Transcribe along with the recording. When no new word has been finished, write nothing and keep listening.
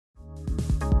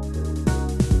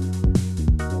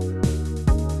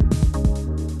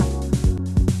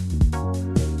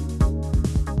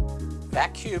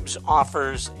Vacuums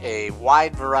offers a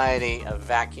wide variety of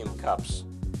vacuum cups.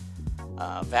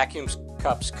 Vacuum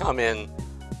cups come in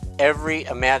every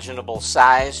imaginable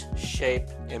size, shape,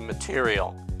 and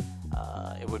material.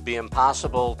 It would be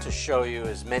impossible to show you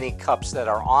as many cups that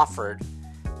are offered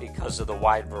because of the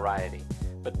wide variety.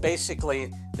 But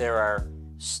basically, there are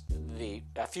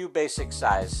a few basic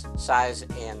size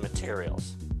and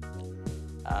materials.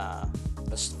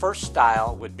 The first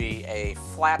style would be a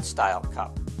flat style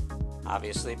cup,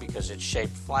 obviously because it's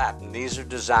shaped flat, and these are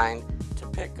designed to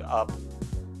pick up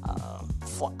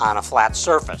on a flat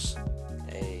surface,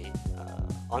 a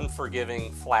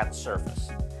unforgiving flat surface.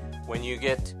 When you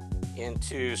get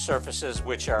into surfaces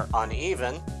which are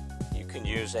uneven, you can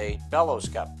use a bellows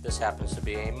cup. This happens to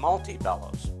be a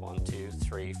multi-bellows, 1, 2,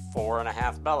 3,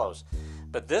 4.5 bellows.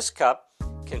 But this cup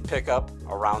can pick up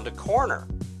around a corner.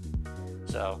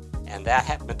 And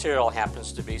that material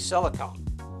happens to be silicone.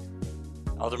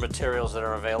 Other materials that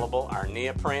are available are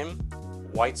neoprene,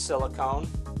 white silicone,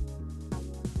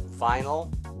 vinyl,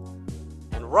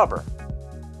 and rubber.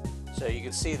 So you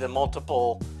can see the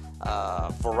multiple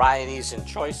varieties and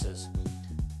choices.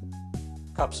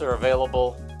 Cups are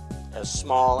available as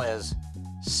small as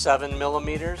 7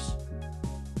 millimeters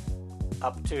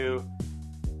up to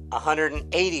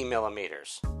 180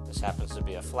 millimeters. This happens to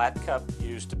be a flat cup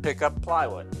used to pick up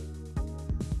plywood.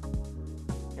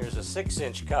 Here's a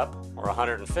 6-inch cup, or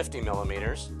 150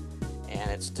 millimeters, and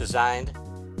it's designed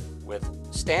with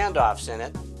standoffs in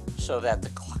it so that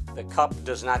the cup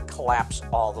does not collapse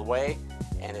all the way,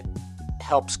 and it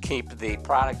helps keep the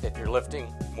product that you're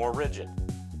lifting more rigid.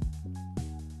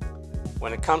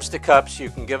 When it comes to cups, you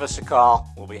can give us a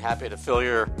call. We'll be happy to fill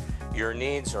your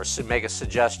needs or make a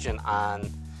suggestion on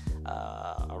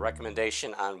a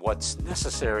recommendation on what's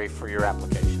necessary for your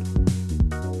application.